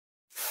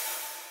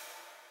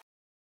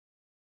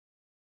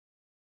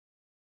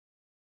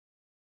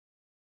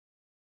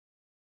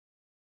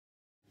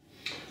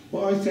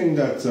Well, I think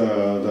that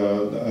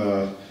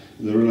the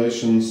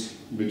relations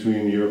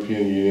between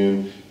European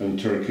Union and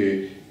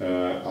Turkey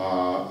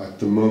are at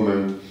the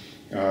moment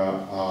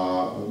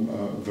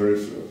very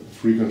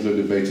frequently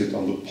debated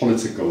on the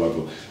political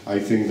level. I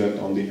think that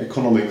on the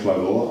economic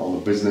level, on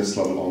the business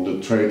level, on the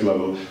trade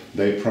level,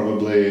 they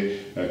probably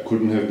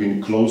couldn't have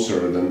been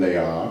closer than they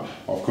are.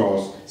 Of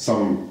course,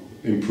 some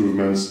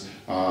improvements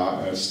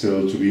are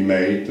still to be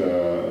made,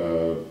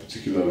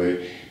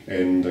 particularly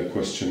in the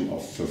question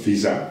of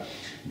visa.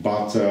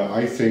 But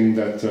I think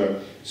that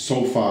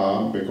so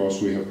far,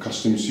 because we have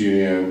customs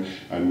union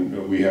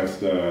and we have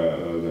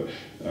the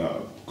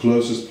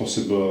closest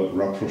possible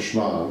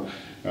rapprochement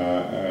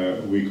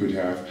we could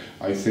have,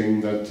 I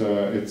think that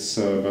it's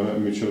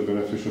mutually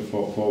beneficial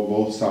for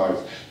both sides.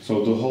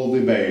 So the whole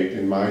debate,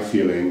 in my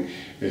feeling,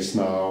 is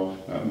now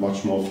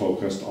much more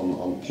focused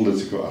on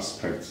political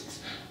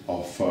aspects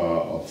of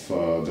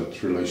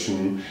that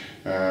relation.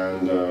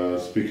 And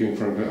speaking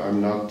frankly, I'm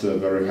not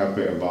very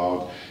happy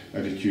about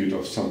attitude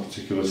of some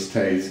particular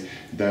states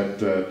that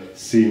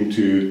seem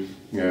to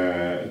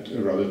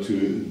rather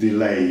to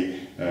delay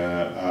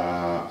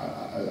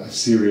a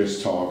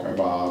serious talk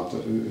about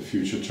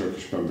future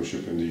Turkish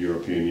membership in the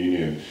European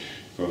Union.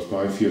 Because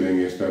my feeling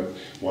is that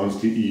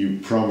once the EU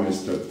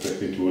promised that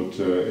it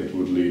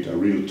would lead a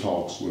real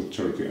talks with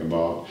Turkey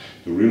about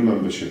the real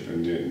membership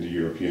in the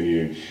European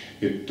Union,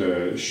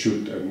 it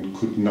should and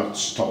could not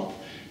stop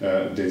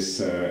this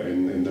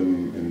in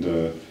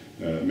the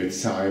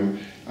mid-time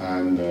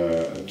and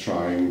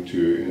trying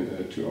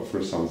to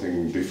offer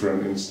something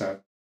different instead.